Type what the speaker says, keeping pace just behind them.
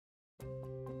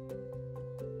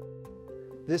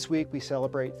This week we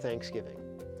celebrate Thanksgiving.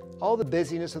 All the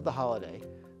busyness of the holiday,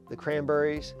 the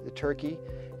cranberries, the turkey,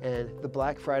 and the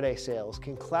Black Friday sales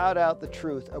can cloud out the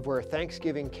truth of where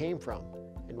Thanksgiving came from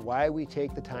and why we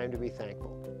take the time to be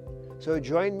thankful. So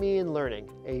join me in learning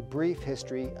a brief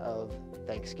history of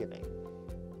Thanksgiving.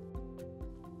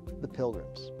 The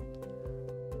Pilgrims.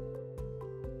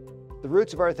 The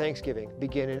roots of our Thanksgiving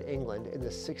begin in England in the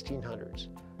 1600s.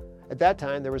 At that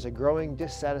time, there was a growing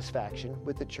dissatisfaction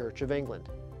with the Church of England.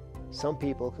 Some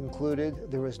people concluded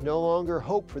there was no longer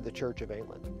hope for the Church of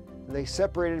England, and they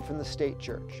separated from the state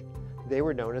church. They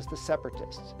were known as the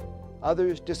Separatists.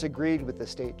 Others disagreed with the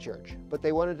state church, but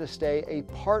they wanted to stay a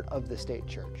part of the state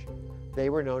church. They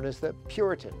were known as the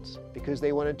Puritans because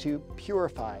they wanted to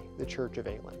purify the Church of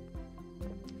England.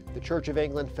 The Church of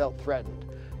England felt threatened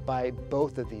by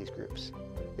both of these groups.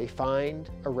 They fined,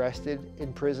 arrested,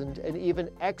 imprisoned, and even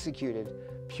executed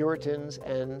Puritans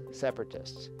and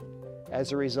Separatists.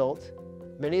 As a result,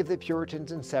 many of the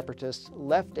Puritans and Separatists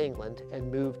left England and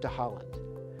moved to Holland.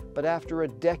 But after a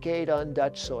decade on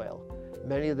Dutch soil,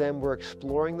 many of them were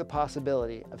exploring the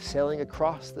possibility of sailing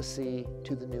across the sea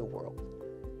to the New World.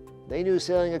 They knew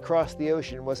sailing across the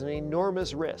ocean was an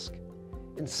enormous risk.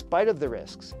 In spite of the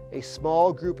risks, a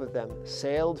small group of them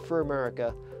sailed for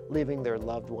America, leaving their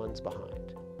loved ones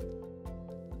behind.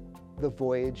 The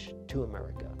voyage to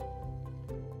America.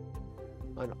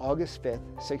 On August 5,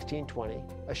 1620,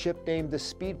 a ship named the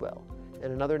Speedwell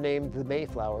and another named the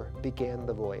Mayflower began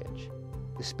the voyage.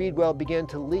 The Speedwell began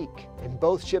to leak, and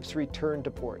both ships returned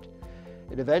to port.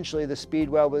 And eventually, the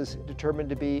Speedwell was determined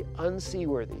to be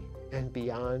unseaworthy and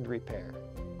beyond repair.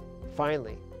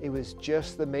 Finally, it was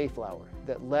just the Mayflower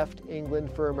that left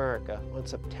England for America on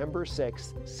September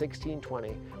 6,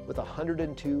 1620, with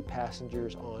 102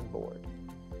 passengers on board.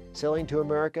 Sailing to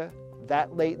America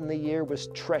that late in the year was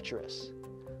treacherous.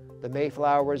 The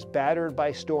Mayflower was battered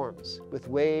by storms, with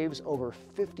waves over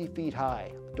 50 feet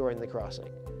high during the crossing.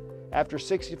 After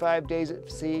 65 days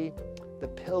at sea, the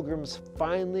Pilgrims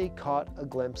finally caught a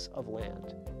glimpse of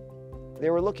land. They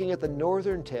were looking at the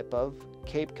northern tip of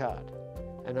Cape Cod,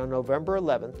 and on November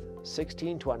 11,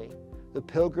 1620, the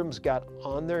Pilgrims got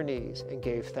on their knees and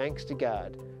gave thanks to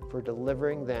God for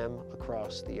delivering them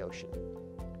across the ocean.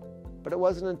 But it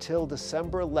wasn't until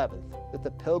December 11th that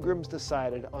the Pilgrims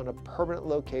decided on a permanent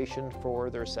location for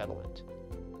their settlement.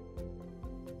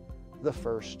 The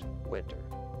first winter.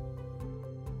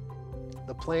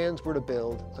 The plans were to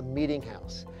build a meeting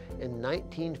house and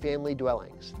 19 family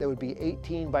dwellings that would be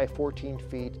 18 by 14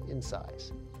 feet in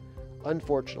size.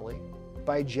 Unfortunately,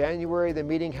 by January the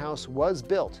meeting house was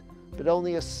built, but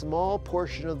only a small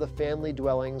portion of the family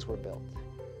dwellings were built.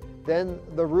 Then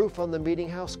the roof on the meeting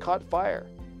house caught fire.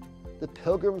 The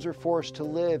Pilgrims were forced to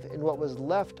live in what was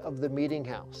left of the meeting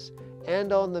house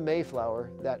and on the Mayflower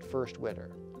that first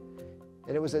winter.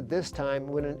 And it was at this time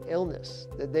when an illness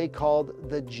that they called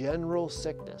the general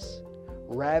sickness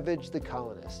ravaged the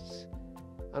colonists.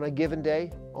 On a given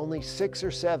day, only 6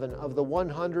 or 7 of the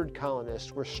 100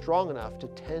 colonists were strong enough to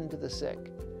tend to the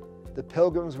sick. The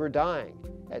Pilgrims were dying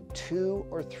at 2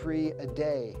 or 3 a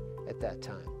day at that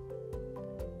time.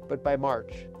 But by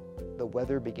March, the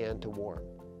weather began to warm,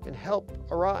 and help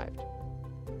arrived.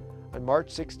 On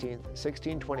March 16,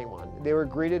 1621, they were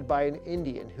greeted by an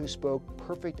Indian who spoke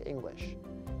perfect English.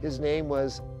 His name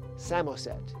was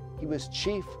Samoset. He was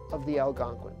chief of the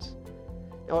Algonquins.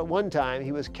 Now, at one time,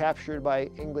 he was captured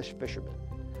by English fishermen.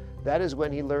 That is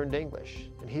when he learned English,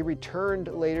 and he returned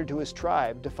later to his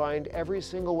tribe to find every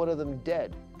single one of them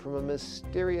dead from a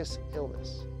mysterious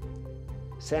illness.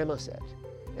 Samoset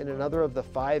and another of the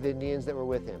 5 Indians that were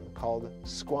with him, called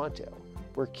Squanto,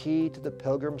 were key to the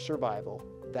Pilgrims' survival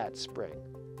that spring.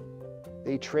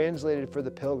 They translated for the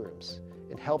Pilgrims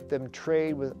and helped them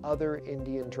trade with other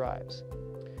Indian tribes.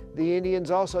 The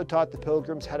Indians also taught the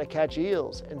Pilgrims how to catch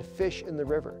eels and fish in the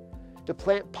river, to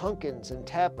plant pumpkins and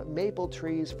tap maple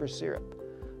trees for syrup.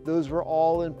 Those were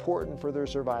all important for their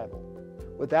survival.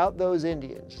 Without those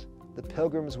Indians, the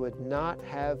Pilgrims would not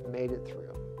have made it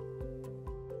through.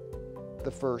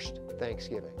 The first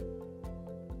Thanksgiving.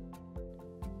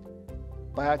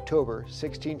 By October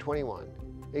 1621,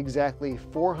 exactly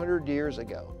 400 years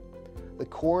ago, the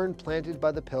corn planted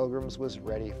by the Pilgrims was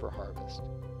ready for harvest.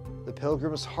 The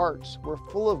Pilgrims' hearts were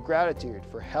full of gratitude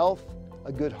for health,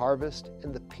 a good harvest,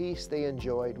 and the peace they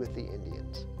enjoyed with the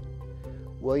Indians.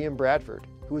 William Bradford,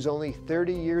 who was only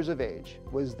 30 years of age,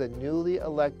 was the newly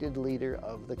elected leader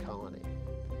of the colony.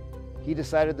 He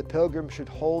decided the Pilgrims should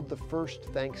hold the first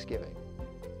Thanksgiving,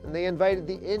 and they invited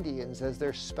the Indians as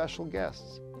their special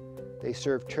guests. They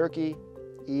served turkey,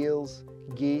 eels,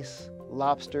 geese,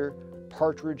 lobster,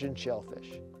 partridge, and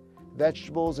shellfish.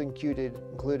 Vegetables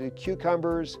included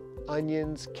cucumbers,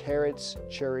 onions, carrots,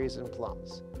 cherries, and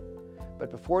plums.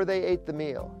 But before they ate the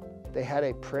meal, they had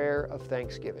a prayer of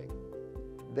thanksgiving.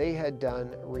 They had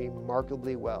done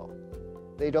remarkably well.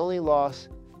 They'd only lost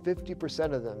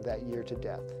 50% of them that year to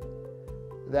death.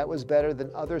 That was better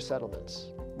than other settlements,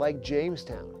 like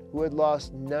Jamestown, who had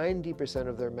lost 90%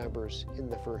 of their members in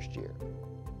the first year.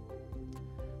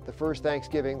 The first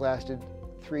Thanksgiving lasted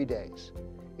 3 days.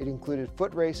 It included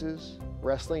foot races,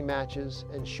 wrestling matches,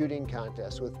 and shooting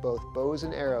contests with both bows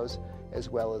and arrows as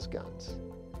well as guns.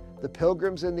 The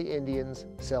Pilgrims and the Indians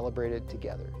celebrated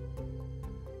together.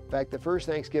 In fact, the first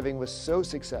Thanksgiving was so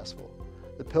successful,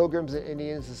 the Pilgrims and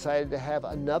Indians decided to have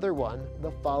another one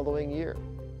the following year.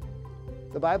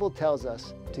 The Bible tells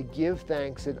us to give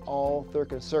thanks in all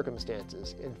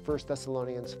circumstances in 1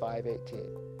 Thessalonians 5:18.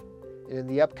 And in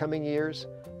the upcoming years,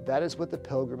 that is what the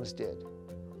Pilgrims did.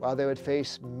 While they would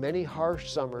face many harsh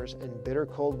summers and bitter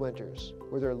cold winters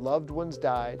where their loved ones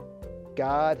died,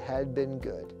 God had been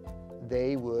good.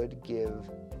 They would give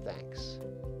thanks.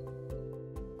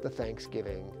 The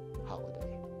Thanksgiving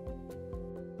holiday.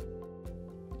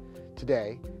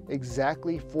 Today,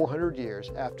 exactly 400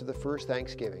 years after the first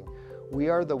Thanksgiving, we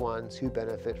are the ones who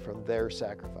benefit from their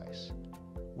sacrifice.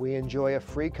 We enjoy a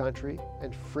free country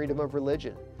and freedom of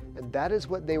religion, and that is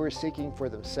what they were seeking for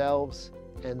themselves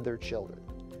and their children.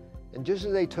 And just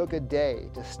as they took a day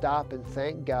to stop and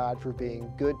thank God for being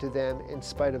good to them in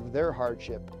spite of their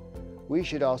hardship, we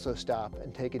should also stop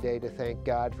and take a day to thank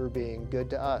God for being good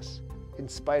to us in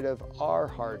spite of our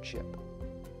hardship.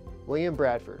 William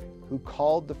Bradford, who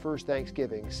called the first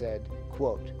Thanksgiving, said,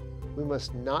 quote, "We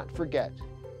must not forget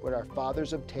what our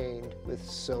fathers obtained with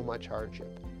so much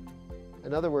hardship."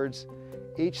 In other words,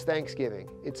 each Thanksgiving,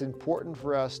 it's important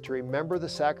for us to remember the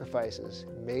sacrifices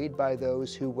made by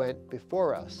those who went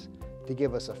before us to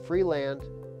give us a free land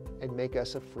and make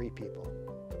us a free people.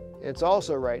 And it's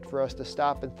also right for us to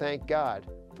stop and thank God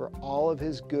for all of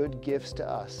His good gifts to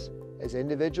us as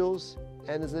individuals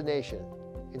and as a nation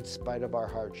in spite of our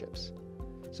hardships.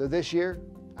 So this year,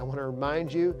 I want to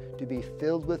remind you to be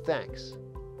filled with thanks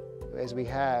as we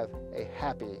have a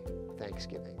happy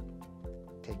Thanksgiving.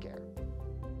 Take care.